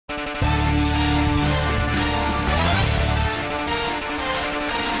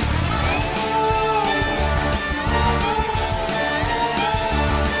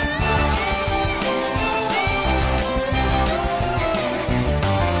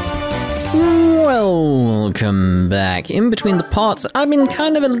Welcome back. In between the parts, I've been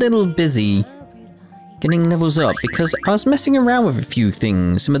kind of a little busy getting levels up because I was messing around with a few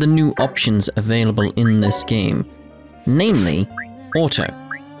things, some of the new options available in this game. Namely, auto.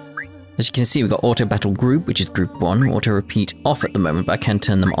 As you can see, we've got auto battle group, which is group 1, auto repeat off at the moment, but I can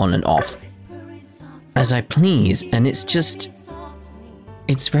turn them on and off as I please, and it's just...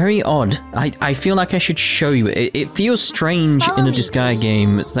 it's very odd. I feel like I should show you it. It feels strange in a Disgaea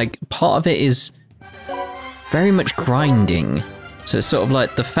game. It's like part of it is very much grinding. So it's sort of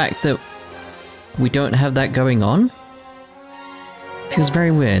like the fact that we don't have that going on feels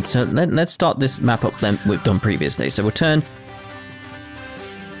very weird. So let's start this map up then we've done previously. So we'll turn...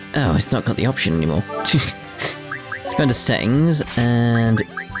 oh, it's not got the option anymore. Let's go into settings and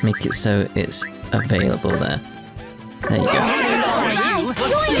make it so it's available there. There you go.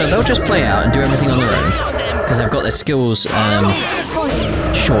 So they'll just play out and do everything on their own, because I've got their skills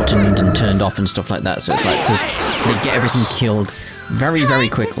shortened and turned off and stuff like that, so it's like they get everything killed very, very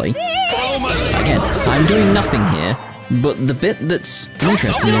quickly. Again, I'm doing nothing here, but the bit that's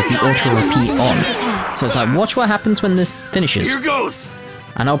interesting is the auto-repeat on. So it's like, watch what happens when this finishes. Here goes!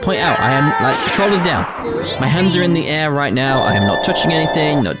 And I'll point out, I am, like, controller's down. My hands are in the air right now, I am not touching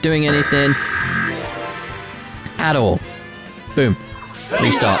anything, not doing anything. At all. Boom.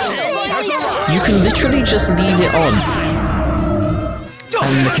 Restarts. You can literally just leave it on,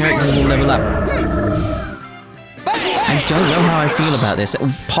 and the characters will level up. I don't know how I feel about this.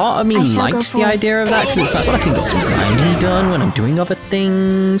 Part of me likes the idea of that, because it's like, well, I can get some grinding done when I'm doing other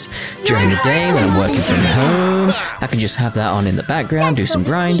things. During the day, when I'm working from home, I can just have that on in the background, do some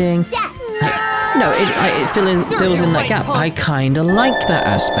grinding. It fills in that gap. I kind of like that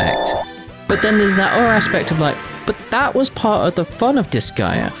aspect. But then there's that other aspect of like, but that was part of the fun of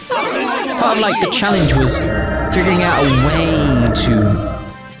Disgaea. Part of like the challenge was figuring out a way to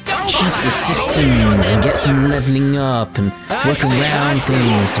cheat the systems and get some leveling up and work around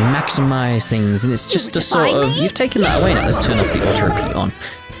things to maximize things, and it's just a sort of, you've taken that away now. Let's turn off the auto repeat on.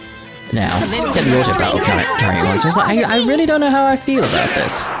 Now, get the auto battle carrying on. So it's like, I really don't know how I feel about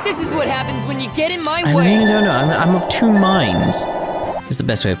this. This is what happens when you get in my way. I really don't know. I'm of two minds, is the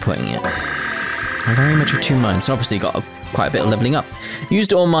best way of putting it. I'm very much of two minds. So obviously got quite a bit of leveling up.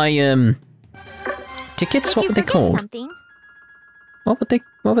 Used all my tickets. What were they called? Something? What were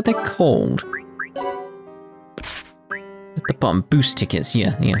they called? At the bottom, boost tickets.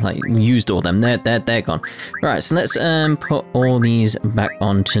 Yeah, like we used all them. They're gone. Right, so let's put all these back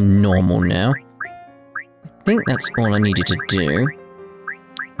onto normal now. I think that's all I needed to do.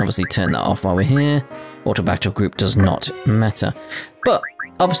 Obviously turn that off while we're here. Auto battle group does not matter. But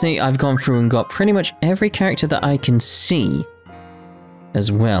obviously I've gone through and got pretty much every character that I can see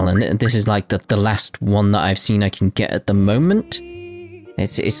as well, and this is like the last one that I've seen I can get at the moment.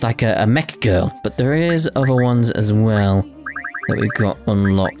 It's like a mech girl, but there is other ones as well that we've got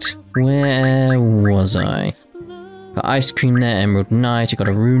unlocked. Where was I? Got Ice Cream there, Emerald Knight, I got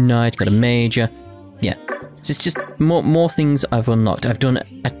a Rune Knight, got a Major. Yeah, so it's just more things I've unlocked. I've done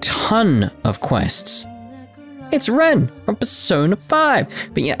a ton of quests. It's Ren from Persona 5.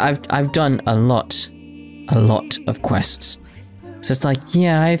 But yeah, I've done a lot of quests. So it's like,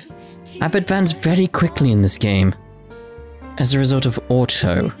 yeah, I've advanced very quickly in this game as a result of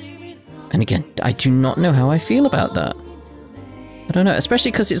auto. And again, I do not know how I feel about that. I don't know,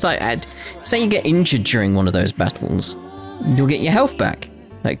 especially because it's like, say you get injured during one of those battles, you'll get your health back.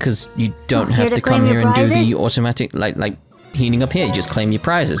 Like, because you don't have to come here and do the automatic, like healing up here, you just claim your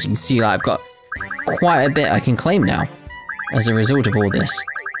prizes. You can see I've got quite a bit I can claim now as a result of all this.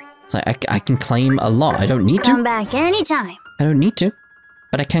 It's like I can claim a lot. I don't need to. Come back anytime. I don't need to,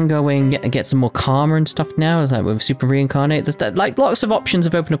 but I can go away and get some more karma and stuff now. Like with Super Reincarnate, there's that, like lots of options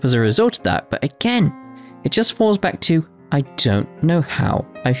have opened up as a result of that. But again, it just falls back to I don't know how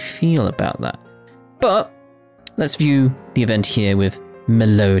I feel about that. But let's view the event here with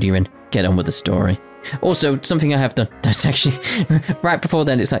Melodia and get on with the story. Also, something I have done, that's actually, right before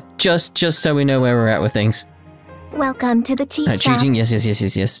then, it's like, just so we know where we're at with things. Welcome to the cheat shop. Cheating,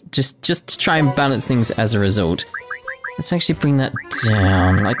 yes. Just to try and balance things as a result. Let's actually bring that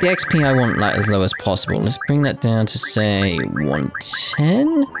down. Like, the XP I want, like, as low as possible. Let's bring that down to, say,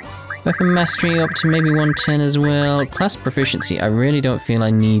 110? Weapon mastery up to maybe 110 as well. Class proficiency, I really don't feel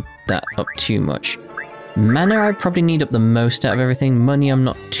I need that up too much. Mana, I probably need up the most out of everything. Money, I'm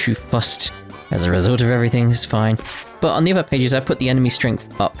not too fussed. As a result of everything, it's fine. But on the other pages, I put the enemy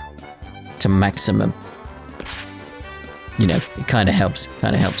strength up to maximum. You know, it kind of helps.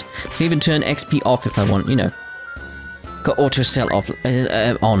 I can even turn XP off if I want, you know. Got auto sell off,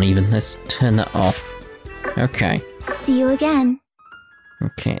 on even. Let's turn that off. Okay. See you again.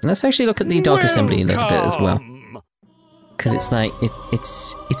 Okay, let's actually look at the Dark Assembly a little bit as well. Because it's like,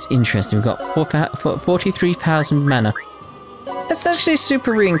 it's interesting. We've got 43,000 mana. Let's actually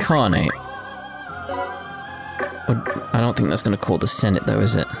Super Reincarnate. I don't think that's going to call the Senate though,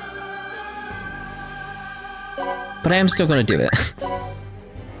 is it? But I am still going to do it.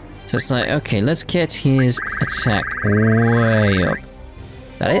 So it's like, okay, let's get his attack way up.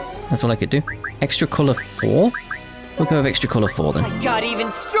 Is that it? That's all I could do. Extra color 4? We'll go with extra color 4 then. I got even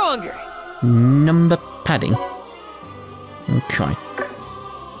stronger. Number padding. Okay.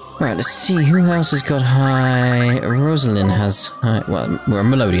 Right, let's see who else has got high. Rosalind has high. Well, we're a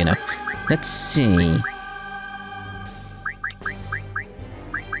Melodia now. Let's see.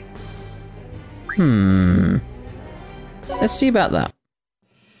 Let's see about that.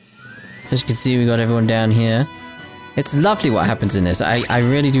 As you can see, we got everyone down here. It's lovely what happens in this. I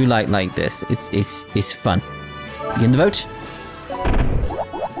really do like this. It's fun. Begin the vote.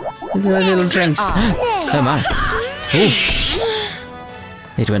 Look at those little drinks. Oh my. Ooh.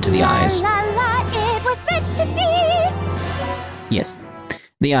 It went to the eyes. It was meant to be. Yes.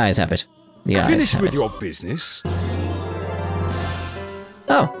 The eyes have it. The eyes Finished have with it. your business?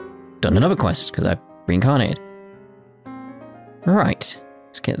 Oh. Done another quest, because I reincarnated. Right.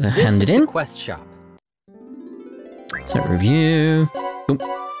 Let's get the handed in. The quest shop. So review. Boom.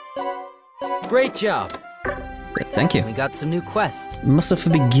 Great job. Thank you. We got some new quests. Muscle for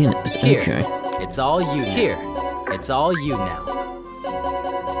beginners. Here. Okay. It's all you. Here. It's all you now.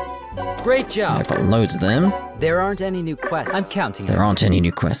 Great job. I've got loads of them. There aren't any new quests. I'm counting. There aren't any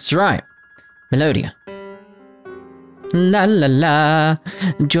new quests. Right. Melodia. La la la.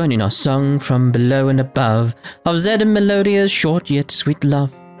 Joining our song from below and above of Zed and Melodia's short yet sweet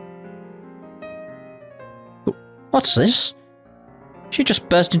love. What's this? She just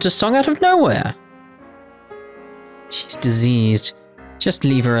burst into song out of nowhere. She's diseased. Just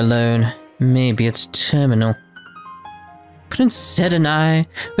leave her alone. Maybe it's terminal. Prince Zed and I,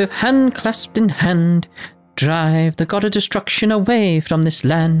 with hand clasped in hand, drive the god of destruction away from this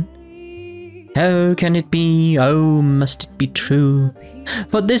land. How can it be? Oh, must it be true?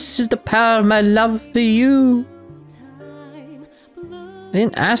 For this is the power of my love for you. I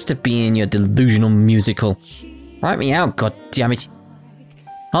didn't ask to be in your delusional musical. Write me out, goddammit.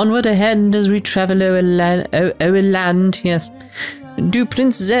 Onward ahead as we travel o'er land, yes. Do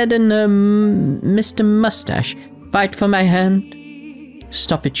Prince Zed and Mr. Mustache fight for my hand?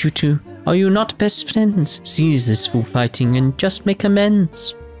 Stop it, you two. Are you not best friends? Cease this fool fighting and just make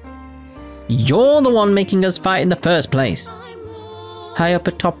amends. You're the one making us fight in the first place. High up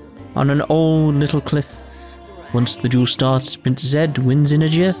atop on an old little cliff. Once the duel starts, Prince Zed wins in a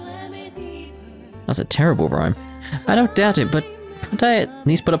jiff. That's a terrible rhyme. I don't doubt it, but can't I at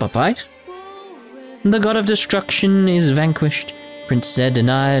least put up a fight? The god of destruction is vanquished. Prince Zed and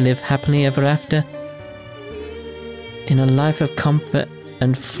I live happily ever after. In a life of comfort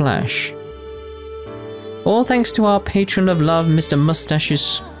and flash. All thanks to our patron of love, Mr.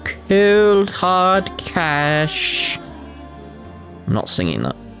 Mustache's cold hard cash. I'm not singing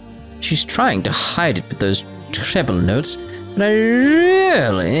that. She's trying to hide it with those treble notes, but I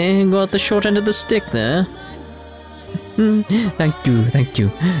really got the short end of the stick there. Thank you, thank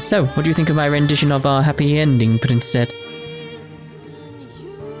you. So, what do you think of my rendition of our happy ending, Prince Zed?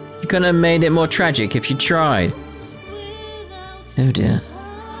 You could have made it more tragic if you tried. Oh dear.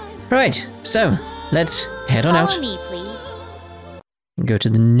 Right, so, let's head on out. Follow me, please. And go to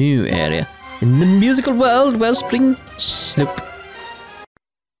the new area. In the musical world, Wellspring Slope.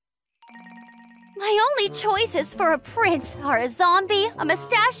 My only choices for a prince are a zombie, a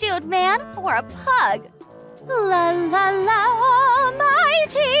mustachioed man, or a pug. La la la,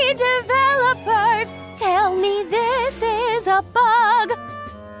 almighty developers, tell me this is a bug.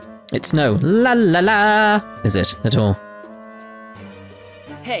 It's no la la la, is it, at all?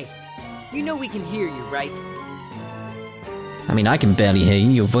 Hey, you know we can hear you, right? I mean, I can barely hear you.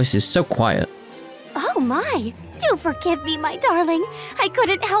 Your voice is so quiet. Oh my, do forgive me, my darling. I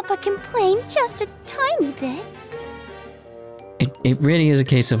couldn't help but complain just a tiny bit. It really is a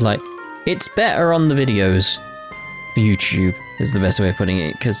case of like, it's better on the videos for YouTube, is the best way of putting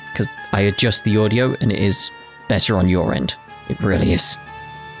it, because I adjust the audio and it is better on your end. It really is.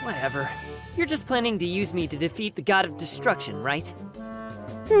 Whatever. You're just planning to use me to defeat the god of destruction, right?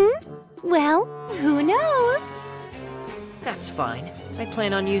 Well, who knows? That's fine. I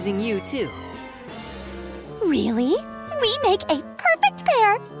plan on using you too. Really? We make a perfect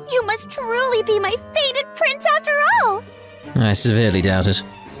pair. You must truly be my fated prince after all. I severely doubt it.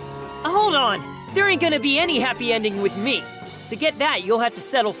 Hold on! There ain't gonna be any happy ending with me. To get that, you'll have to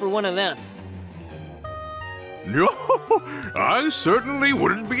settle for one of them. No, I certainly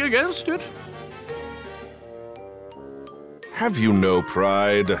wouldn't be against it. Have you no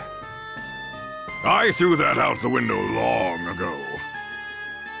pride? I threw that out the window long ago.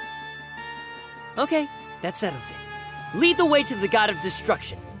 Okay, that settles it. Lead the way to the god of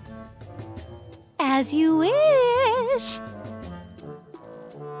destruction. As you wish.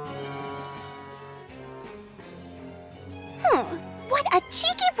 What a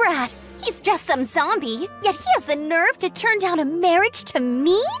cheeky brat! He's just some zombie, yet he has the nerve to turn down a marriage to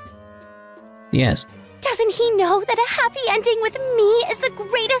me? Yes. Doesn't he know that a happy ending with me is the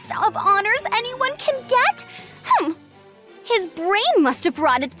greatest of honors anyone can get? His brain must have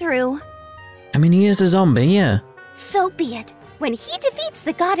rotted through. I mean, he is a zombie, yeah. So be it. When he defeats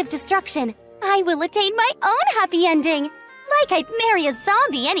the god of destruction, I will attain my own happy ending. Like I'd marry a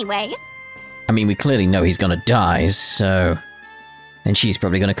zombie anyway. I mean, we clearly know he's gonna die, so... And she's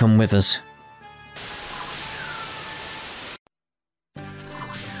probably gonna come with us.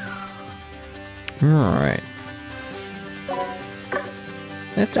 Alright.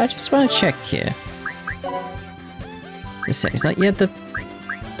 I just want to check here. Is that, yeah, the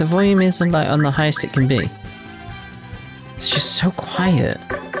volume is like on the highest it can be. It's just so quiet.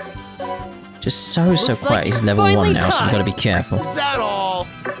 Just so quiet. He's level 1 now, so I've got to be careful. Is that all?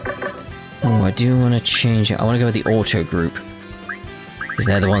 Oh, I do want to change it. I want to go with the auto group. Because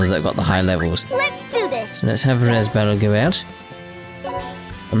they're the ones that got the high levels. Let's do this! So let's have Res Battle go out.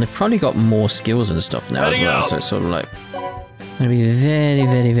 And they've probably got more skills and stuff now as well, so it's sort of like... I'm gonna be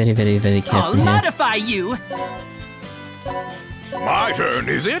very careful I'll here. modify you! My turn,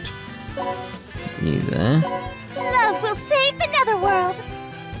 is it? You there. Love will save the netherworld!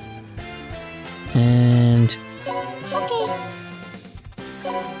 And... Okay.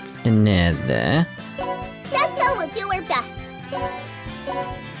 And there. Desco will do her best.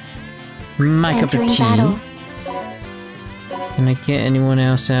 My cup of tea. Battle. Can I get anyone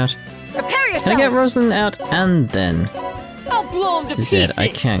else out? Prepare yourself! Can I get Rosalind out and then I'll blow him to Zed? pieces! I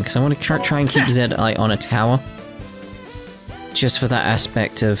can, because I want to try and keep Zed like, on a tower. Just for that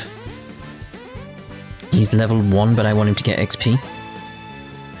aspect of... He's level 1, but I want him to get XP.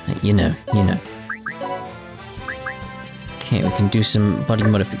 You know. Okay, we can do some body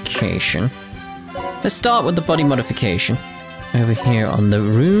modification. Let's start with the body modification. Over here on the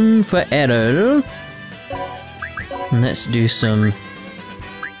room for Adell. And let's do some...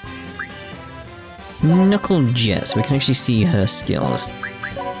 Knuckle Jet, so we can actually see her skills.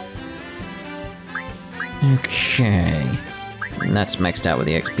 Okay. And that's maxed out with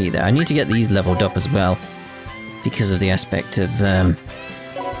the XP there. I need to get these leveled up as well. Because of the aspect of, that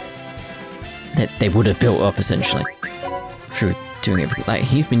they would have built up, essentially. Through doing everything. Like,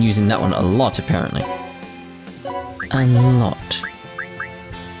 he's been using that one a lot, apparently. A lot.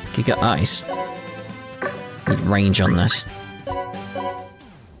 Giga Ice. Need range on that.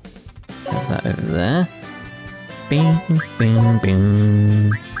 Have that over there. Bing, bing,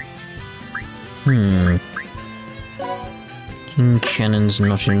 bing. King Cannon's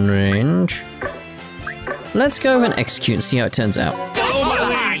not in range. Let's go and execute and see how it turns out.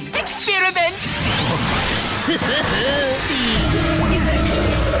 Experiment! See.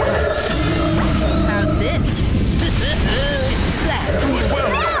 How's this? Just as planned.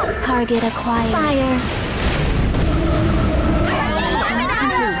 Target acquired. Fire.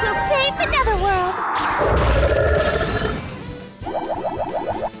 We'll save the netherworld.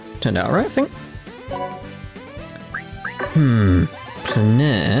 Turned out alright, I think.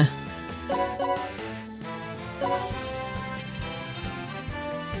 Plenaire.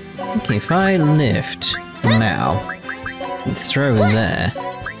 Okay, if I lift Mao and throw there,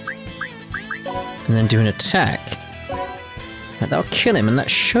 and then do an attack, that'll kill him, and that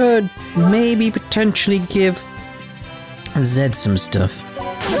should maybe potentially give Zed some stuff.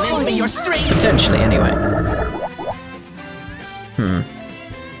 Lend me your strength! Potentially, anyway.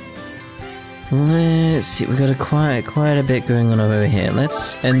 Let's see, we've got quite a bit going on over here.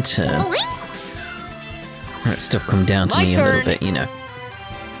 Let's enter. Let stuff come down to me a little bit, you know.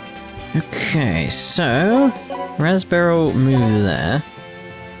 Okay, so... Raspberry move there.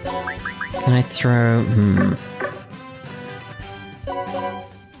 Can I throw...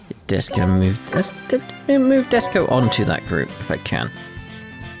 Desco move... Let's move Desco onto that group, if I can.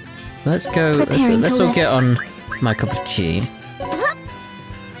 Let's go... Let's all get on my cup of tea.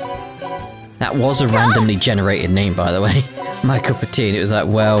 That was a randomly generated name, by the way. My cup of tea, and it was like,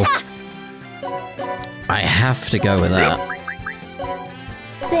 well... I have to go with that.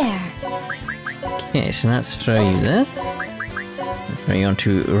 There. Okay, so let's throw you there. Throw you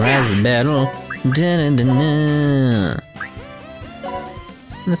onto Raspberry.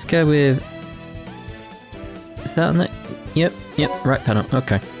 Let's go with... Is that on the... Yep, right panel,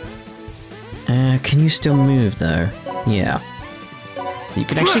 okay. Can you still move though? Yeah. You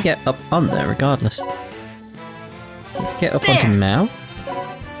can actually get up on there regardless. Let's get up onto Mao.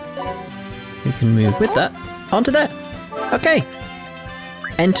 You can move with that onto there. Okay.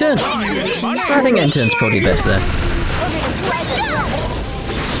 End turn. I think end turn's probably best there.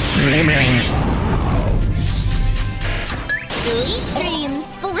 Sweet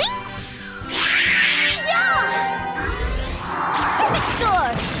dreams. Blink. Yeah. Perfect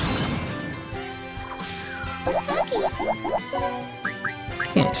score.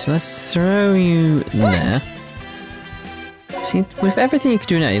 Okay, so let's throw you there. See, with everything you can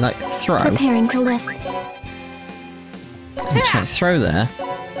do now, you like throw. Preparing to lift. Just like throw there.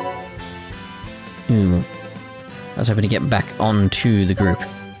 Ooh. I was hoping to get back onto the group.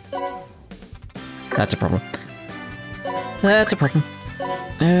 That's a problem. That's a problem.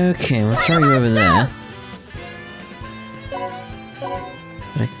 Okay, we'll throw you over there.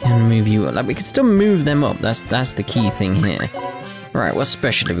 But I can move you up. Like, we can still move them up. That's the key thing here. Right, what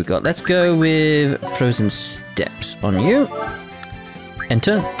special have we got? Let's go with Frozen Steps on you.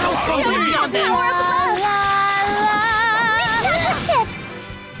 Enter.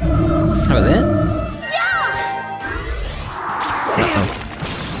 That was it? Uh-oh.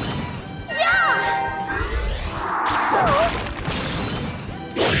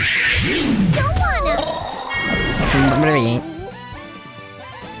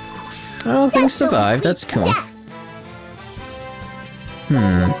 Oh, things survived. That's cool.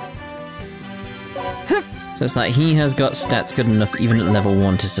 So it's like he has got stats good enough even at level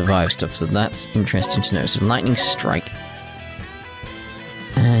 1 to survive stuff, so that's interesting to know. So Lightning Strike.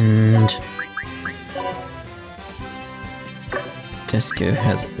 And... Disco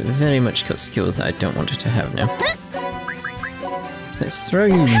has very much got skills that I don't want her to have now. So let's throw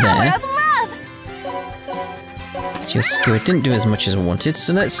you there. So your skill didn't do as much as I wanted,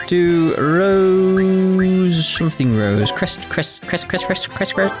 so let's do Rose... something Rose. Crest,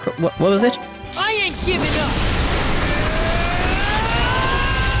 what was it? I ain't giving up!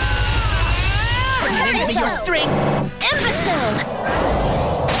 Remember your strength! Imbecile!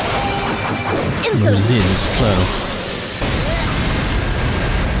 Roses, plural.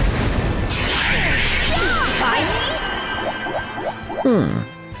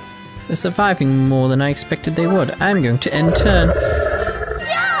 They're surviving more than I expected they would. I'm going to end turn.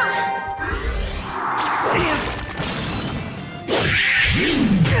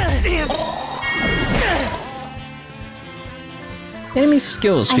 Enemy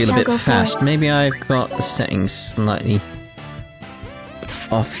skills feel a bit fast. Maybe I've got the settings slightly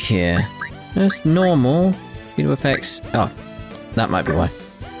off here. Just normal. Video effects. Oh, that might be why.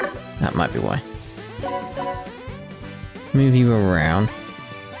 That might be why. Let's move you around.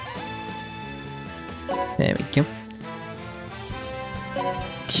 There we go.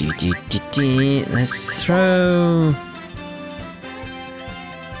 Let's throw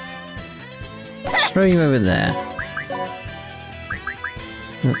you over there.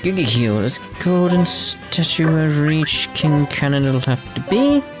 Giga Heal, this golden statue of Reach King Cannon it'll have to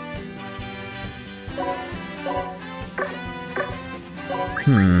be.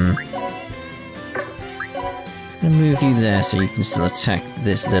 I'll move you there so you can still attack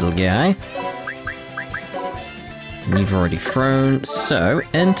this little guy. And you've already thrown, so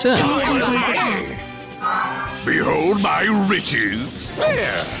enter. Behold my riches.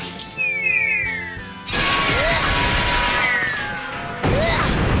 There.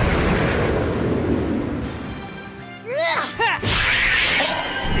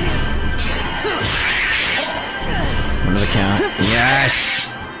 Another count.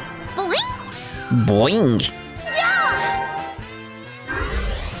 Yes! Boing!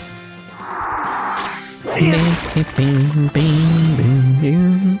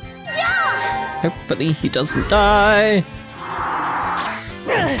 Hopefully he doesn't die.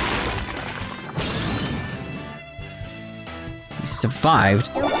 He survived.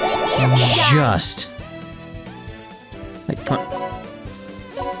 Just. Like, come on.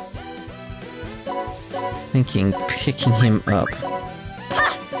 Thinking picking him up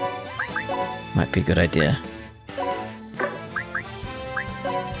might be a good idea.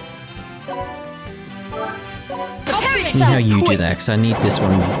 See how you do that, because I need this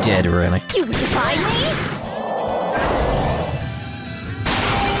one dead, really. You would defy me?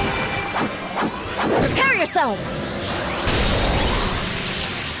 Prepare yourself!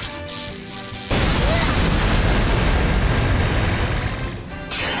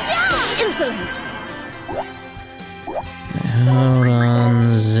 Insolence! Hold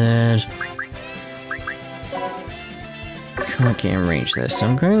on, Zed. can't get in range there, so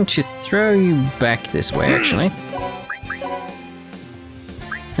I'm going to throw you back this way, actually.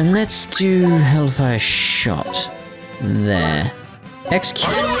 And let's do Hellfire Shot. There. Execute.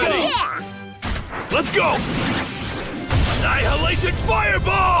 Yeah. Let's go! Annihilation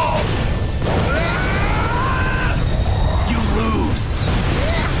Fireball! You lose!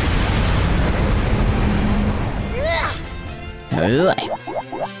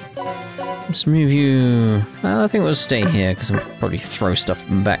 Let's move you... I think we'll stay here, because I'll probably throw stuff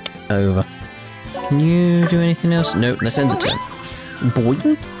back over. Can you do anything else? Nope, let's end the turn.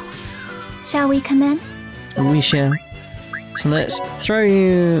 Boy? Shall we commence? We shall. So let's throw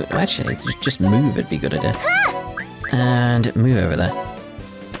you... Actually, just move, it'd be a good idea. And move over there.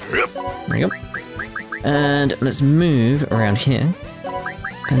 There we go. And let's move around here.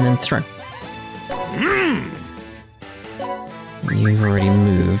 And then throw. You've already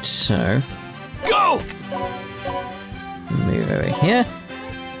moved, so... Go! Move over here.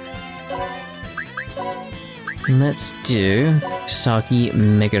 Let's do Saki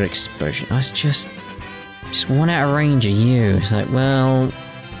Mega Explosion. I was just one out of range of you. It's like, well...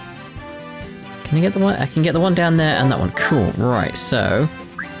 Can I get the one? I can get the one down there and that one. Cool. Right, so...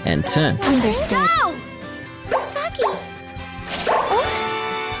 End turn. Understood. No! Saki!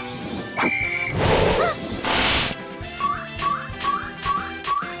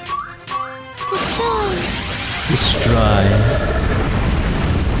 Destroy.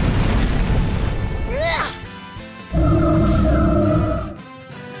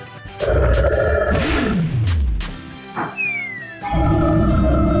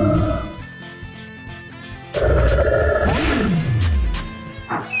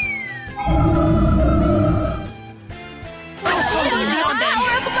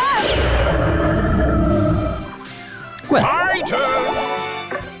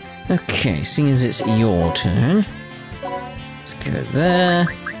 Okay, seeing as it's your turn, let's go there,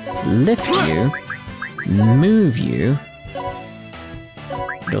 lift you, move you,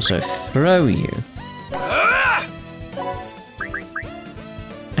 but also throw you.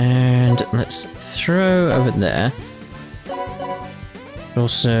 And let's throw over there, but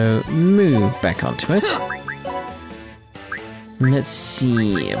also move back onto it. Let's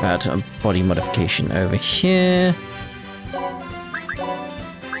see about a body modification over here.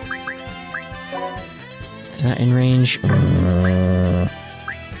 Is that in range?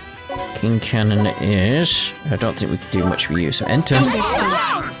 King Cannon is... I don't think we can do much for you, so enter.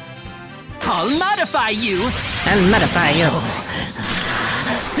 I'll modify you! I'll modify you!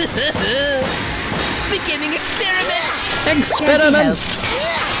 Beginning experiment! Experiment!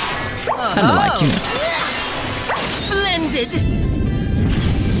 I like you. Splendid!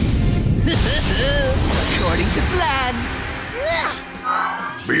 According to plan!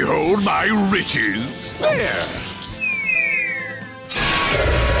 Behold my riches! There!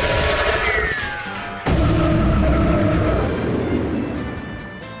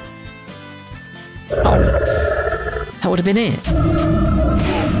 That would have been it.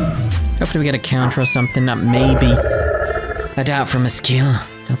 Hopefully we get a counter or something, that maybe. I doubt from a skill.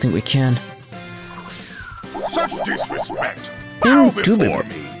 Don't think we can. Such disrespect! Bow before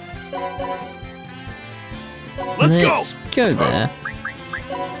me! Let's go there.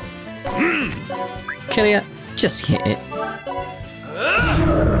 Killia, just hit it.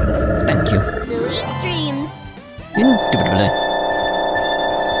 Thank you. Sweet dreams. Indubitably.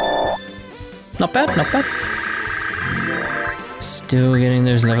 Not bad, not bad. Still getting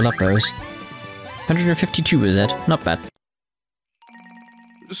those level up bows. 152 is it? Not bad.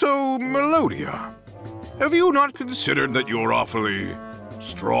 So, Melodia, have you not considered that you're awfully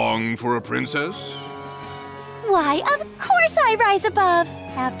strong for a princess? Why, of course I rise above.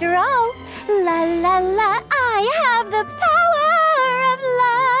 After all, la la la, I have the power of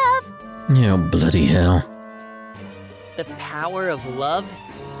love. Oh, bloody hell. The power of love?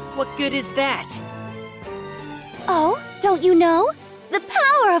 What good is that? Oh, don't you know? The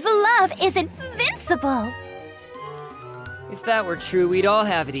power of love is invincible. If that were true, we'd all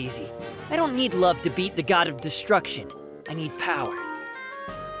have it easy. I don't need love to beat the god of destruction. I need power.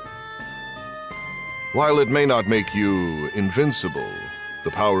 While it may not make you invincible,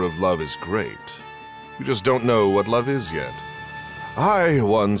 the power of love is great. You just don't know what love is yet. I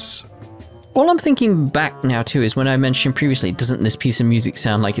once... All I'm thinking back now too is when I mentioned previously, doesn't this piece of music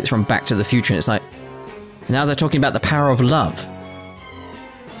sound like it's from Back to the Future? And it's like, now they're talking about the power of love.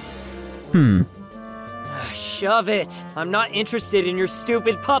 Shove it. I'm not interested in your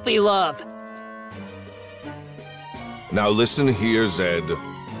stupid puppy love. Now listen here, Zed.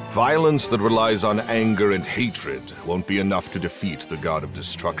 Violence that relies on anger and hatred won't be enough to defeat the god of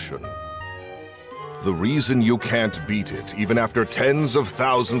destruction. The reason you can't beat it, even after tens of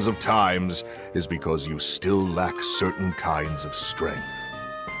thousands of times, is because you still lack certain kinds of strength.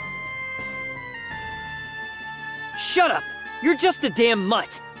 Shut up! You're just a damn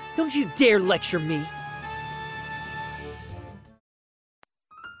mutt! Don't you dare lecture me!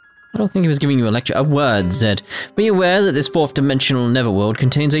 I don't think he was giving you a lecture. A word, Zed. Be aware that this fourth-dimensional netherworld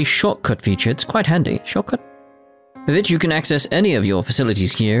contains a shortcut feature. It's quite handy. Shortcut? With it, you can access any of your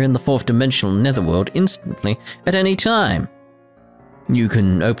facilities here in the fourth-dimensional netherworld instantly, at any time. You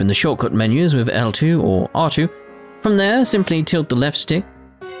can open the shortcut menus with L2 or R2. From there, simply tilt the left stick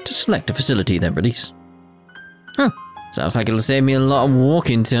to select a facility, then release. Huh. Sounds like it'll save me a lot of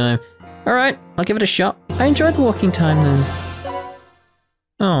walking time. Alright, I'll give it a shot. I enjoyed the walking time, though.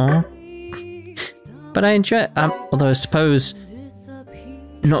 Oh, but I enjoy it. Although I suppose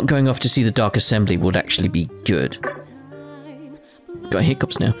not going off to see the Dark Assembly would actually be good. Got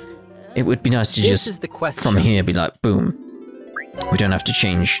hiccups now. It would be nice to just, from here, be like, boom. We don't have to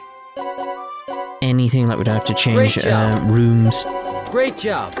change anything, like we don't have to change rooms. Great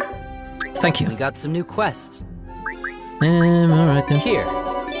job. Thank you. We got some new quests. Alright then. Here.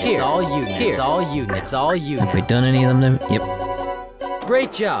 It's all you. It's all you. It's all you. Have we done any of them then? Yep.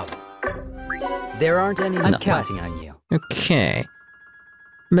 Great job. There aren't any. I'm counting on you. Okay.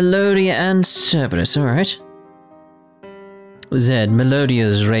 Melodia and Cerberus, alright. Zed,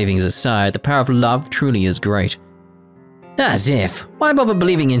 Melodia's ravings aside, the power of love truly is great. As if. Why bother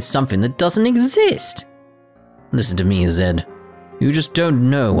believing in something that doesn't exist? Listen to me, Zed. You just don't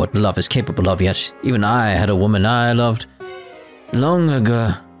know what love is capable of yet. Even I had a woman I loved long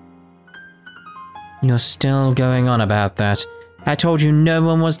ago. You're still going on about that. I told you no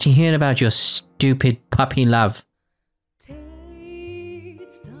one was to hear about your stupid puppy love.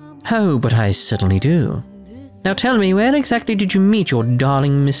 Oh, but I certainly do. Now tell me, where exactly did you meet your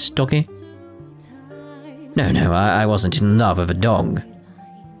darling Miss Doggy? No, I wasn't in love with a dog.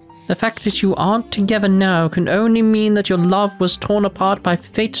 The fact that you aren't together now can only mean that your love was torn apart by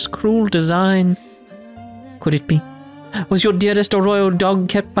fate's cruel design. Could it be? Was your dearest a royal dog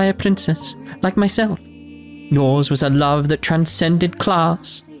kept by a princess, like myself? Yours was a love that transcended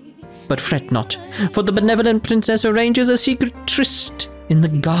class. But fret not, for the benevolent princess arranges a secret tryst in the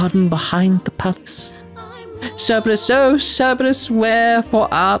garden behind the palace. Cerberus, oh Cerberus, wherefore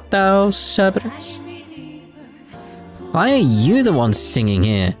art thou, Cerberus? Why are you the one singing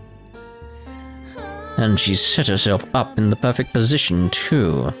here? And she set herself up in the perfect position,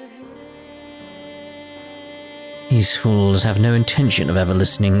 too. These fools have no intention of ever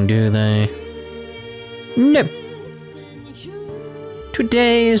listening, do they? No.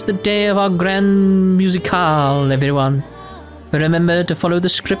 Today is the day of our grand musicale, everyone. Remember to follow the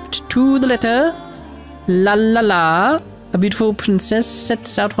script to the letter. La la la. A beautiful princess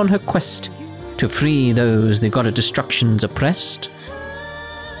sets out on her quest to free those the god of destruction's oppressed.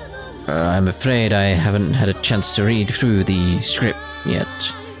 I'm afraid I haven't had a chance to read through the script yet.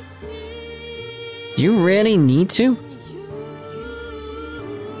 Do you really need to?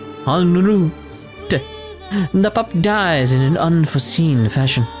 En route. The pup dies in an unforeseen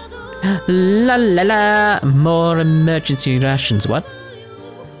fashion. La la la. More emergency rations, what?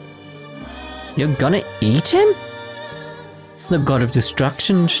 You're gonna eat him? The god of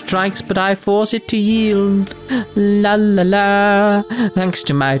destruction strikes, but I force it to yield. La la la. Thanks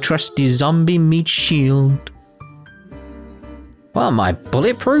to my trusty zombie meat shield. Well, am I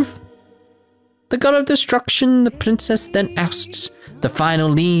bulletproof? The god of destruction, the princess then ousts. The final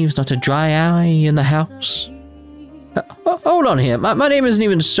leaves not a dry eye in the house. Hold on here, my name isn't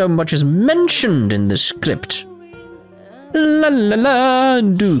even so much as mentioned in the script. La la la,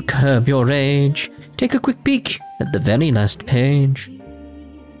 do curb your rage. Take a quick peek at the very last page.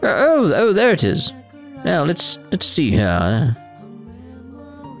 Oh, there it is. Now let's see here.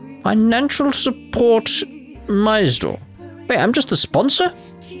 Financial support, Maestro. Wait, I'm just the sponsor?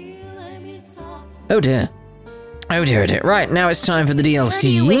 Oh dear. Oh dear. Right, now it's time for the DLC. Where do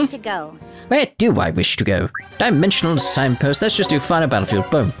you wish to go? Where do I wish to go? Dimensional signpost. Let's just do final battlefield.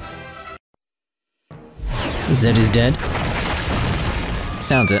 Boom. Zed is dead.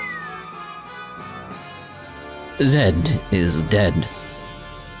 Sounds it. Zed is dead.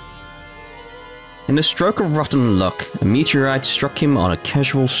 In a stroke of rotten luck, a meteorite struck him on a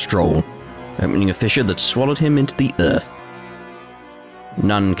casual stroll, opening a fissure that swallowed him into the earth.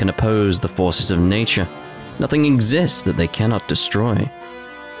 None can oppose the forces of nature. Nothing exists that they cannot destroy.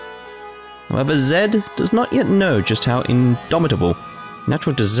 However, Zed does not yet know just how indomitable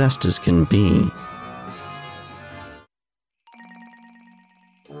natural disasters can be.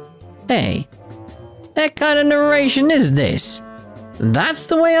 Hey, what kind of narration is this? That's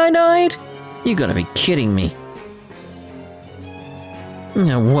the way I died? You gotta be kidding me.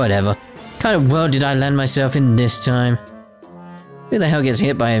 Whatever. What kind of world did I land myself in this time? Who the hell gets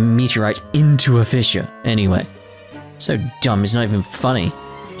hit by a meteorite into a fissure, anyway? So dumb, it's not even funny.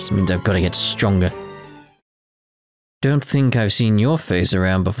 Just means I've got to get stronger. Don't think I've seen your face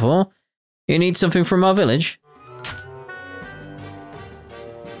around before. You need something from our village?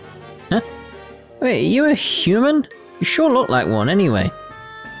 Huh? Wait, are you a human? You sure look like one, anyway.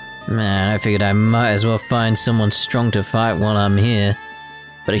 Man, I figured I might as well find someone strong to fight while I'm here.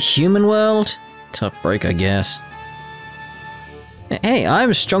 But a human world? Tough break, I guess. Hey,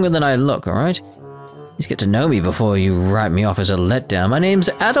 I'm stronger than I look, alright? Please get to know me before you write me off as a letdown. My name's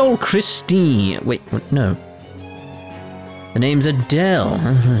Adell Christie. Wait, no. The name's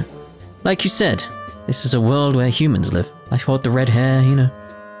Adell. Like you said, this is a world where humans live. I thought the red hair, you know.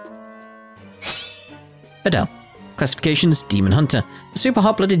 Adell. Classifications, Demon Hunter. A super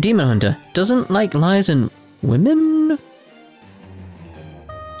hot-blooded Demon Hunter. Doesn't like lies and women?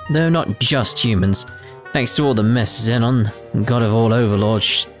 Though not just humans. Thanks to all the mess Xenon, God of all overlords,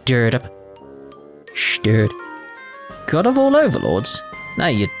 stirred up. Stirred. God of all overlords? Now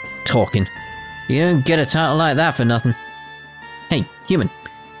you're talking. You don't get a title like that for nothing. Hey, human.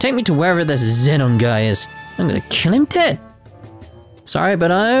 Take me to wherever this Xenon guy is. I'm gonna kill him dead. Sorry,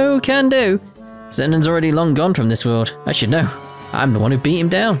 but I can do. Xenon's already long gone from this world. I should know. I'm the one who beat him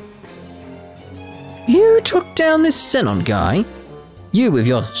down. You took down this Xenon guy? You with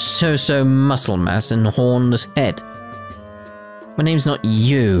your so-so muscle mass and hornless head. My name's not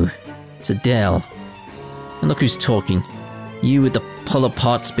you. It's Adell. And look who's talking. You with the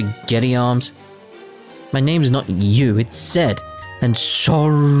pull-apart spaghetti arms. My name's not you, it's Zed. And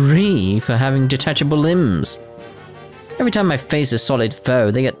sorry for having detachable limbs. Every time I face a solid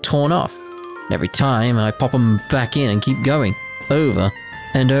foe, they get torn off. And every time, I pop them back in and keep going. Over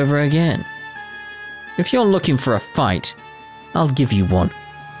and over again. If you're looking for a fight, I'll give you one.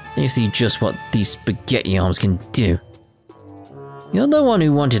 And you see just what these spaghetti arms can do. You're the one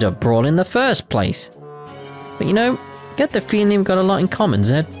who wanted a brawl in the first place. But you know, get the feeling you've got a lot in common,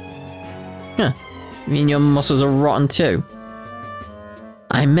 Zed. Huh, you mean your muscles are rotten too?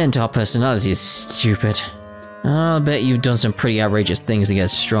 I meant our personality is stupid. I'll bet you've done some pretty outrageous things to get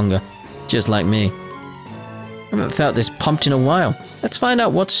stronger, just like me. I haven't felt this pumped in a while. Let's find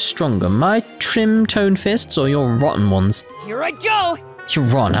out what's stronger, my trim-toned fists or your rotten ones. Here I go! You're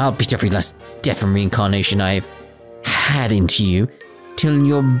wrong, I'll beat every last death and reincarnation I've had into you, till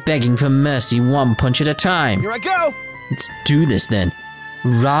you're begging for mercy one punch at a time. Here I go! Let's do this then.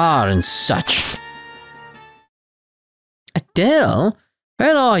 Rawr and such. Adell?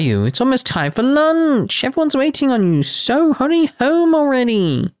 Where are you? It's almost time for lunch. Everyone's waiting on you, so hurry home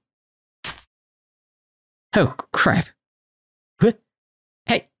already. Oh, crap. What?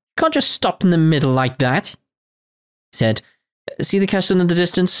 Hey, can't just stop in the middle like that. Said, see the castle in the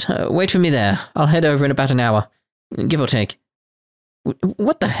distance? Wait for me there. I'll head over in about an hour. Give or take.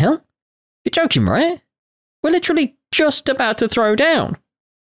 What the hell? You're joking, right? We're literally just about to throw down.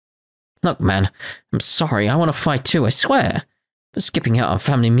 Look, man, I'm sorry. I want to fight too, I swear. But skipping out on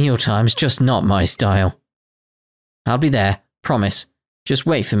family mealtime's just not my style. I'll be there, promise. Just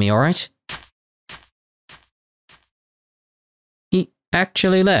wait for me, alright? He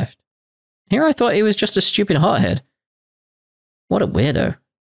actually left. Here I thought he was just a stupid hothead. What a weirdo.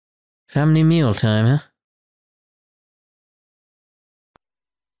 Family mealtime, huh?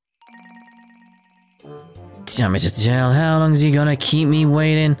 Damn it, Adell, how long's he gonna keep me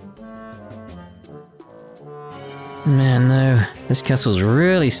waiting? Man, though, this castle's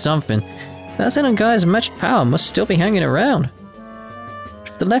really something. That Xenon guy's magic power must still be hanging around.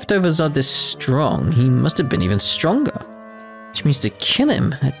 If the leftovers are this strong, he must have been even stronger. Which means to kill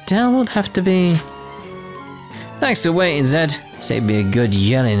him, Adell would have to be... Thanks for waiting, Zed. Saved me a good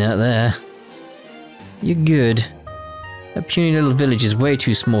yelling out there. You're good. That puny little village is way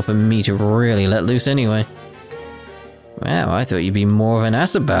too small for me to really let loose anyway. Wow, I thought you'd be more of an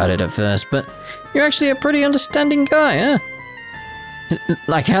ass about it at first, but you're actually a pretty understanding guy, huh?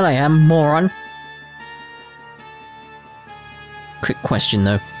 Like hell I am, moron. Quick question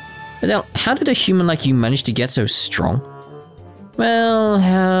though. Adell, how did a human like you manage to get so strong? Well,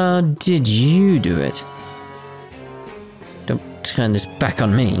 how did you do it? Don't turn this back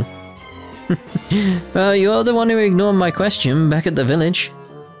on me. Well, you're the one who ignored my question back at the village.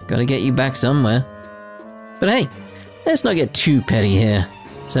 Gotta get you back somewhere. But hey, let's not get too petty here.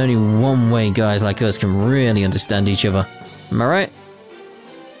 There's only one way guys like us can really understand each other. Am I right?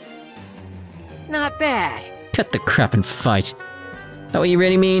 Not bad. Cut the crap and fight. That what you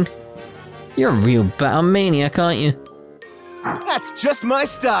really mean? You're a real battle maniac, aren't you? That's just my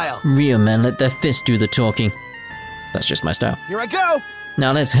style. Real men let their fists do the talking. That's just my style. Here I go.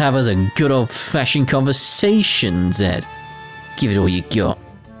 Now let's have us a good old-fashioned conversation, Zed. Give it all you got.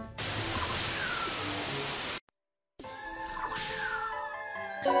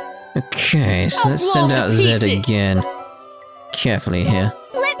 Okay, so let's send out Zed again. Carefully here.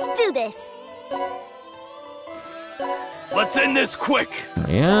 Let's do this. Let's end this quick.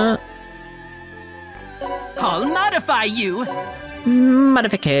 Yeah. I'll modify you.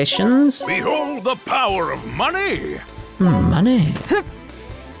 Modifications. Behold the power of money. Money.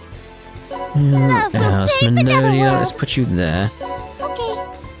 Love will Else, save the Melodia, netherworld. let's put you there. Okay.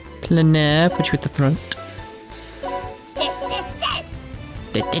 Plenaire, put you at the front.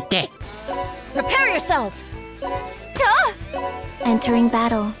 This. Prepare yourself. Duh. Entering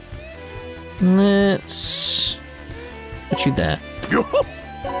battle. Let's put you there.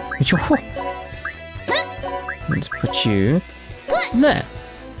 Let's put you there.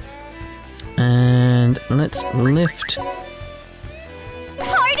 And let's lift.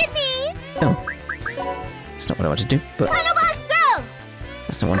 Pardon me. Oh, that's not what I want to do, but Cannibastro.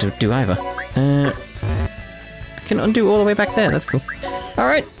 that's not what I want to do either. I can undo all the way back there. That's cool. All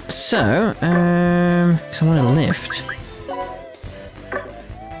right, so because I want to lift.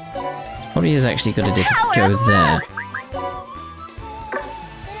 Probably is actually a good idea to go there.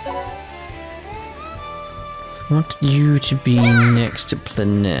 So I want you to be next to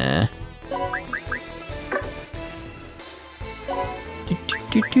Plenaire.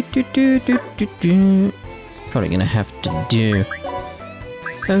 Probably gonna have to do.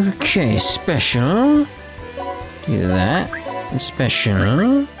 Okay, special. Do that. And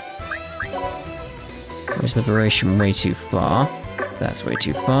special. There's liberation way too far. That's way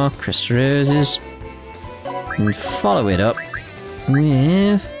too far. Crystal Roses. And follow it up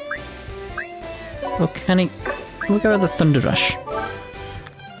with volcanic. We'll go with the Thunder Rush.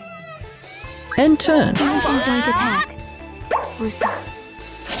 End turn. Rising joint attack. Rusa.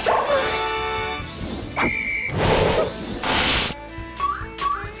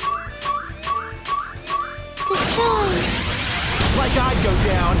 Destroy. Like I'd go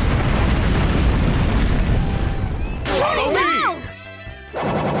down. Follow me.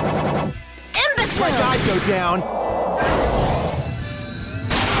 Imbecile. Like I'd go down.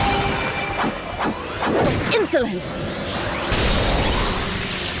 Insolence.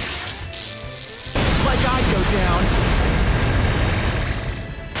 Like I'd go down.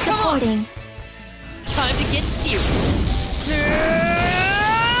 Supporting. Time to get serious.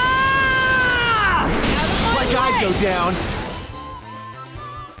 Like I'd go down.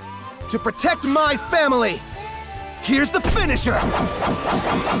 To protect my family. Here's the finisher.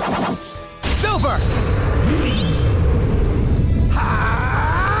 It's over.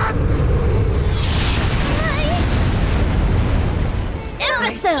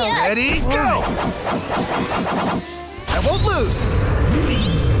 Imbecile. Ready, go! I won't lose.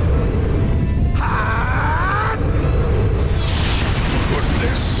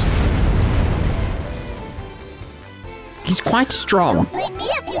 Goodness. He's quite strong. Blame me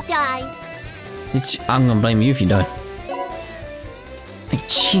if you die. I'm gonna blame you if you die. Like,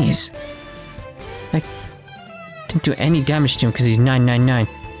 jeez. I didn't do any damage to him because he's 999.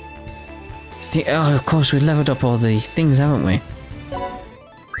 Oh, of course, we leveled up all the things, haven't we?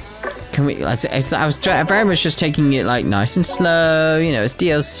 Can we? I was very much just taking it like nice and slow. You know, it's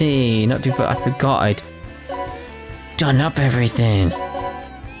DLC. Not too far. I forgot I'd done up everything.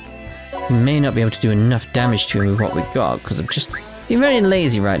 We may not be able to do enough damage to him with what we got because I'm just being very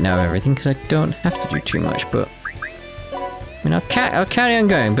lazy right now. Everything because I don't have to do too much. But I mean, I'll carry on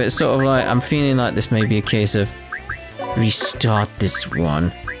going. But it's sort of like I'm feeling like this may be a case of restart this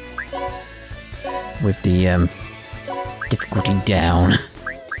one with the difficulty down.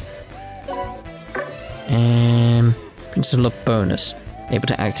 Princess of Love bonus. Able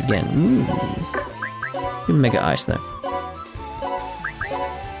to act again. Ooh. Good Mega Ice though.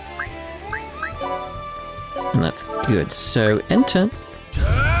 And that's good. So enter.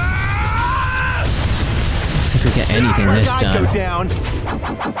 Let's see if we get anything this time. Go down.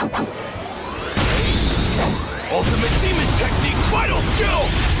 Ultimate demon technique, vital skill.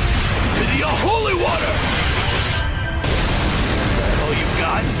 Lydia Holy Water. All you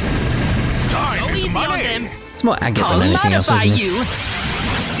got. Time Go is easy on money. them. It's more agate I'll than anything else, modify isn't it? you.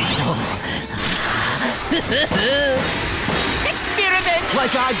 Experiment.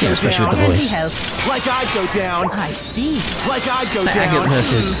 Like I'd go Yeah, especially down. with the voice. Help. Like I'd go down. I see. Like I'd go It's like agate down.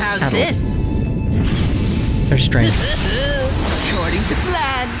 versus How's Adell. this? Very strange. According to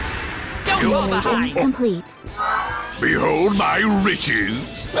plan. Don't go behind. Complete. Behold my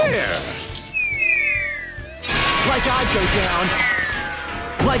riches. There. Like I'd go down.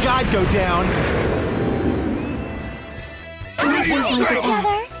 Like I'd go down.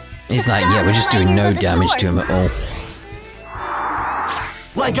 He's like, yeah, we're just doing no damage to him at all.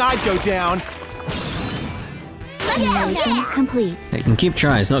 Like I'd go down. Mission complete. You can keep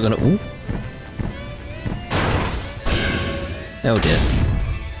trying, it's not gonna... Ooh. Oh dear.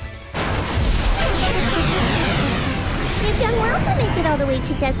 You've done well to make it all the way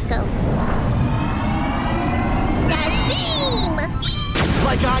to Disco. Death beam!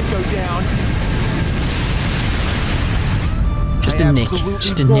 Like I'd go down. Just a nick.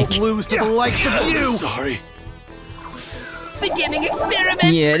 Just a won't nick. lose to the likes of you. Sorry. Beginning experiment.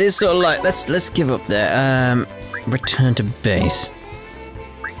 Yeah, it is sort of like, let's give up there. Return to base.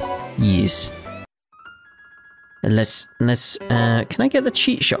 Yes. Let's can I get the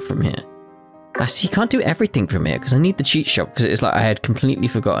cheat shop from here? I see, you can't do everything from here because I need the cheat shop because it's like I had completely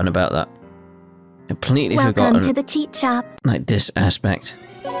forgotten about that. Completely forgotten. Welcome to the cheat shop. Like this aspect.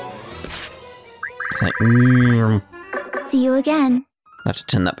 It's like, See you again. I'll have to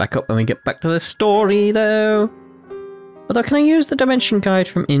turn that back up when we get back to the story though. Although, can I use the dimension guide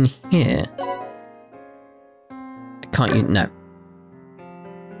from in here? Can't you? No.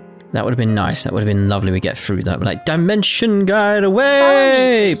 That would have been nice. That would have been lovely. We get through that. We're like, dimension guide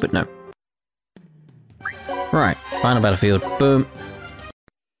away! But no. Right. Final battlefield. Boom.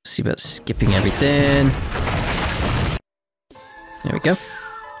 See about skipping everything. There we go.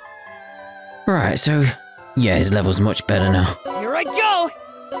 Right, so... Yeah, his level's much better now. Here I go!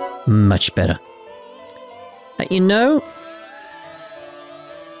 Much better. You know...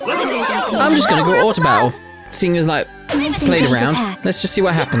 I'm just gonna go auto battle. Seeing as, like, played around. Let's just see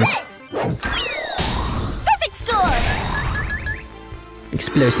what happens. Perfect score!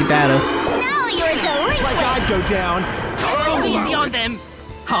 Explosive battle. Now you're a delinquent! Like I'd go down. Go easy on them.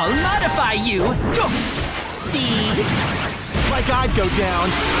 I'll modify you. See? Like I'd go down.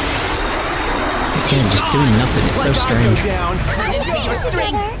 Again, just doing nothing. It's so Like I'd strange. go down. Your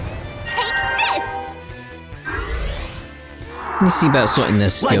strength. Take this! Let's see about sorting their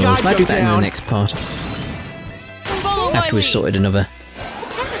skills. Might do that in the next part. After we've sorted another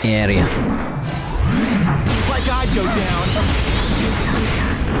area. Like I'd go down.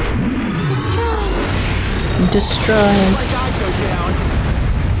 Destroy. Like I'd go down.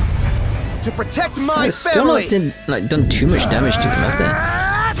 To protect my It's still family. not done too much damage to them, have they?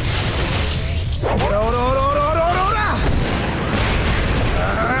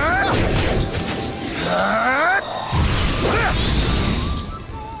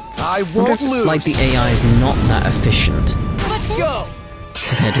 I won't lose. Like the AI is not that efficient Let's go!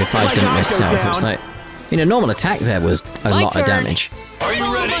 compared to if I'd done it myself. It's like, you know, normal attack there was a lot of damage. Are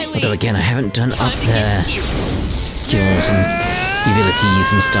you ready? Although again, I haven't done up their skills and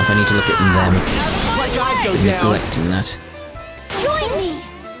abilities and stuff. I need to look at them. Like I'd go down. Neglecting that. Join me!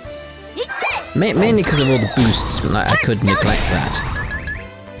 Eat this! Mainly because of all the boosts, but like I could neglect that.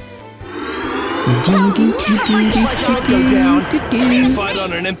 Like I'd go down. Fight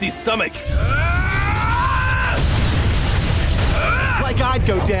on an empty stomach. Like I'd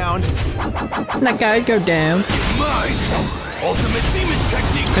go down. That guy'd go down. Mine. Ultimate demon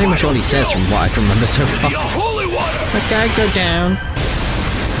technique. Pretty much all he says from what I can remember so far. Your holy water. That guy'd go down.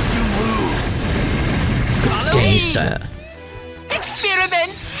 You lose. Good day, sir.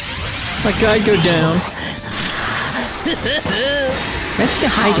 Experiment. That guy'd go down. Where's he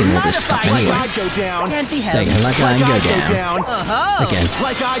hiding all this stuff Like anyway? I'd go down. Can't be There you held. go, like Like I'd go I'd go down. down. Again.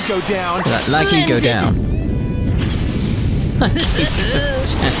 Like I'd go down. Like he'd go down.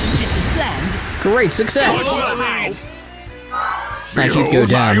 Just as planned. Great success! Follow my lead. Like he'd go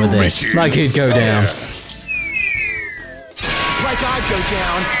down with this. Like he'd go down. Like I'd go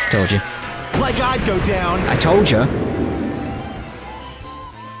down. Told you. Like I'd go down. I told you. Love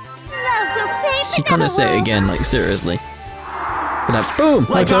will save So you kind of say it again, like seriously. But like, boom!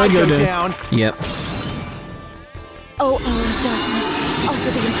 Like I'd I'd go down. Yep. Oh, hour of darkness,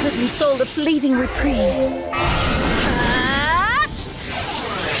 offer the imprisoned soul a fleeting reprieve.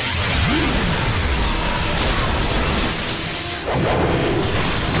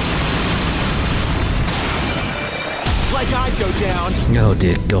 Like I'd go down. Oh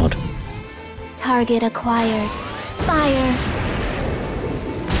dear God. Target acquired. Fire.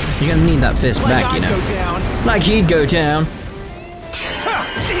 You're gonna need that fist Like back, I'd you know. go down. Like he'd go down.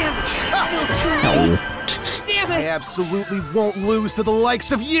 Oh. Damn I it! absolutely won't lose to the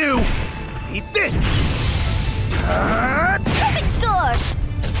likes of you. Eat this. Perfect score!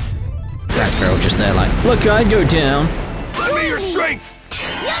 Raspberry just there like, look, I'd go down. Lend me your strength.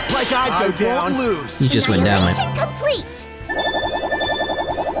 Like I'd go down. Lose. You just went down, man. Mission complete!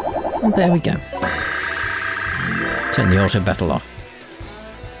 And there we go. Turn the auto battle off.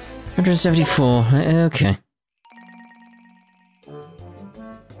 174, okay.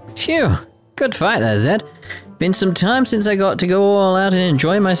 Phew, good fight there, Zed. Been some time since I got to go all out and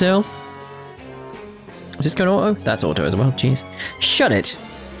enjoy myself. Is this going auto? That's auto as well, jeez. Shut it!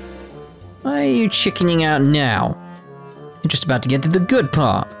 Why are you chickening out now? You're just about to get to the good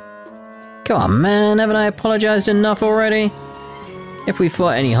part. Come on, man, haven't I apologized enough already? If we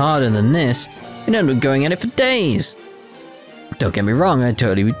fought any harder than this, we'd end up going at it for days. Don't get me wrong, I'd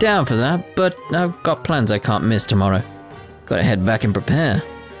totally be down for that, but I've got plans I can't miss tomorrow. Gotta head back and prepare.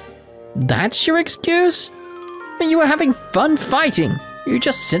 That's your excuse? But you were having fun fighting. You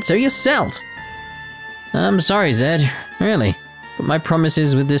just said so yourself. I'm sorry, Zed, really, but my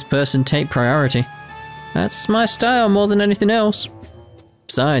promises with this person take priority. That's my style more than anything else.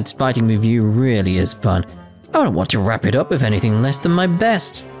 Besides, fighting with you really is fun. I don't want to wrap it up with anything less than my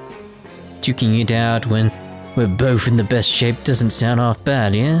best. Duking it out when we're both in the best shape doesn't sound half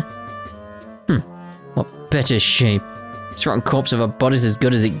bad, yeah? What better shape? This rotten corpse of a body's as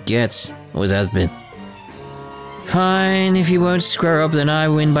good as it gets. Always has been. Fine, if you won't square up, then I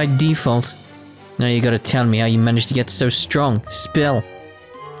win by default. Now you gotta tell me how you managed to get so strong. Spill.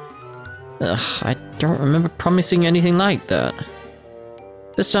 Ugh, I don't remember promising anything like that.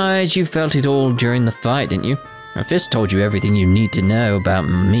 Besides, you felt it all during the fight, didn't you? My fist told you everything you need to know about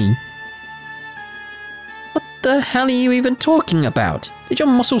me. What the hell are you even talking about? Did your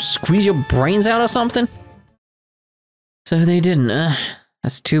muscles squeeze your brains out or something? So they didn't,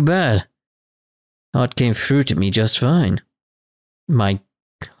 That's too bad. Heart came through to me just fine. My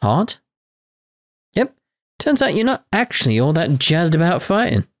heart? Yep, turns out you're not actually all that jazzed about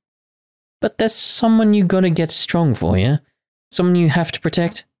fighting. But there's someone you gotta get strong for, yeah? Someone you have to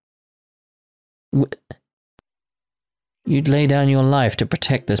protect? You'd lay down your life to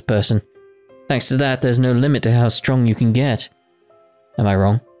protect this person. Thanks to that, there's no limit to how strong you can get. Am I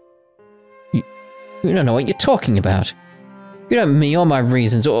wrong? You don't know what you're talking about. You don't me or my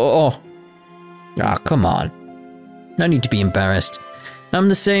reasons or... Ah, come on. No need to be embarrassed. I'm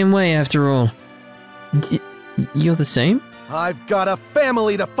the same way after all. You're the same? I've got a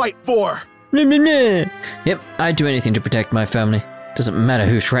family to fight for! Yep, I'd do anything to protect my family. Doesn't matter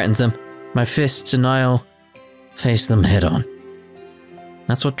who threatens them. My fists and I'll face them head on.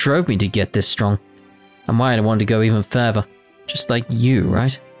 That's what drove me to get this strong. And why I wanted to go even further. Just like you,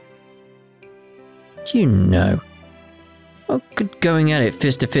 right? You know. What could going at it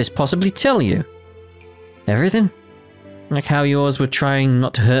fist to fist possibly tell you? Everything? Like how yours were trying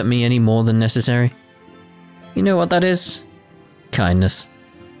not to hurt me any more than necessary? You know what that is? Kindness.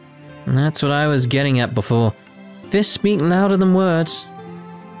 And that's what I was getting at before. Fists speak louder than words.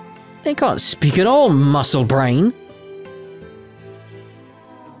 They can't speak at all, muscle brain.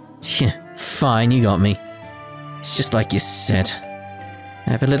 Fine, you got me. It's just like you said.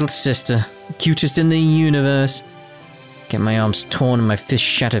 I have a little sister, the cutest in the universe. Get my arms torn and my fist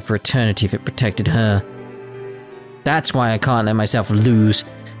shattered for eternity if it protected her. That's why I can't let myself lose.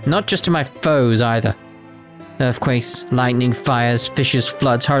 Not just to my foes either. Earthquakes, lightning, fires, fissures,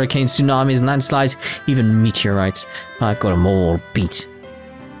 floods, hurricanes, tsunamis, landslides, even meteorites. I've got them all beat.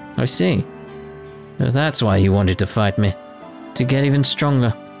 I see. So that's why you wanted to fight me. To get even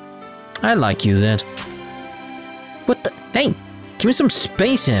stronger. I like you, Zed. What the? Hey! Give me some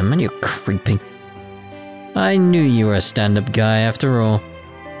space here, man. You're creeping. I knew you were a stand-up guy after all.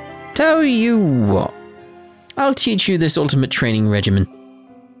 Tell you what. I'll teach you this ultimate training regimen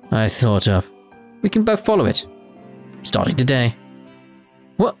I thought of. We can both follow it. Starting today.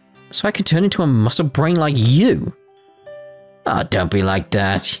 What? So I can turn into a muscle brain like you? Oh, don't be like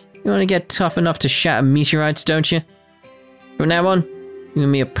that. You want to get tough enough to shatter meteorites, don't you? From now on, you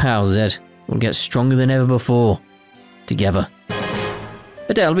and me are pals, Zed. We'll get stronger than ever before. Together.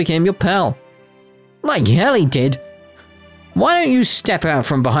 Adell became your pal. Like hell he did. Why don't you step out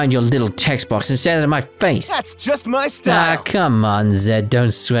from behind your little text box and say that in my face? That's just my style. Ah, come on, Zed.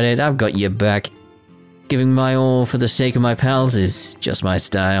 Don't sweat it. I've got your back. Giving my all for the sake of my pals is just my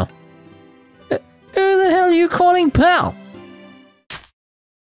style. Who the hell are you calling pal?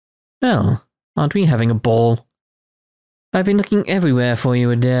 Well, aren't we having a ball? I've been looking everywhere for you,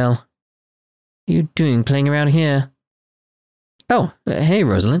 Adell. What are you doing playing around here? Oh, hey,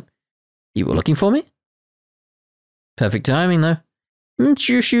 Rosalind. You were looking for me? Perfect timing, though.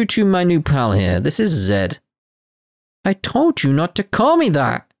 Introduce you to my new pal here. This is Zed. I told you not to call me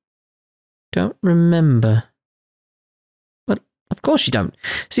that. Don't remember. Well, of course you don't.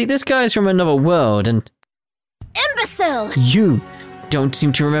 See, this guy's from another world, and... Imbecile! You don't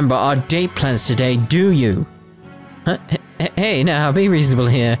seem to remember our date plans today, do you? Huh? Hey, now, be reasonable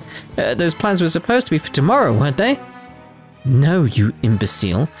here. Those plans were supposed to be for tomorrow, weren't they? No, you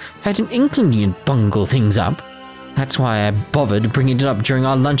imbecile. I had an inkling you'd bungle things up. That's why I bothered bringing it up during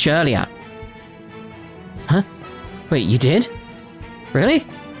our lunch earlier. Huh? Wait, you did? Really?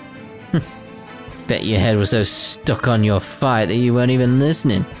 Bet your head was so stuck on your fight that you weren't even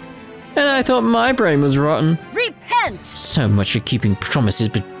listening. And I thought my brain was rotten. Repent! So much for keeping promises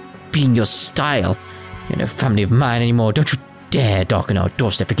but being your style. You're no family of mine anymore. Don't you dare darken our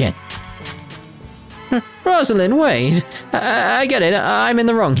doorstep again. Rosalind, wait. I get it. I'm in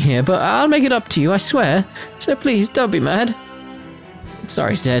the wrong here, but I'll make it up to you, I swear. So please, don't be mad.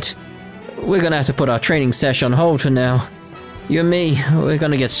 Sorry, Zed. We're gonna have to put our training sesh on hold for now. You and me, we're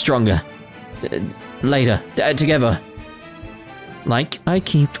gonna get stronger. Later. Together. Like I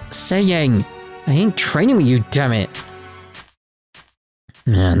keep saying. I ain't training with you, damn it.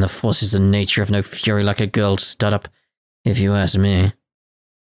 Man, the forces of nature have no fury like a girl stud up, if you ask me.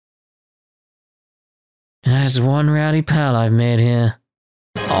 That's one rowdy pal I've made here.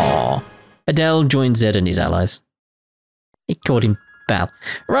 Aww. Adell joined Zed and his allies. He called him pal.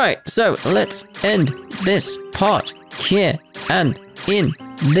 Right, so let's end this part here, and in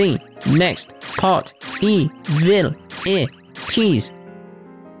the next part, evil it is.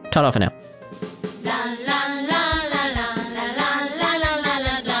 Ta-da for now.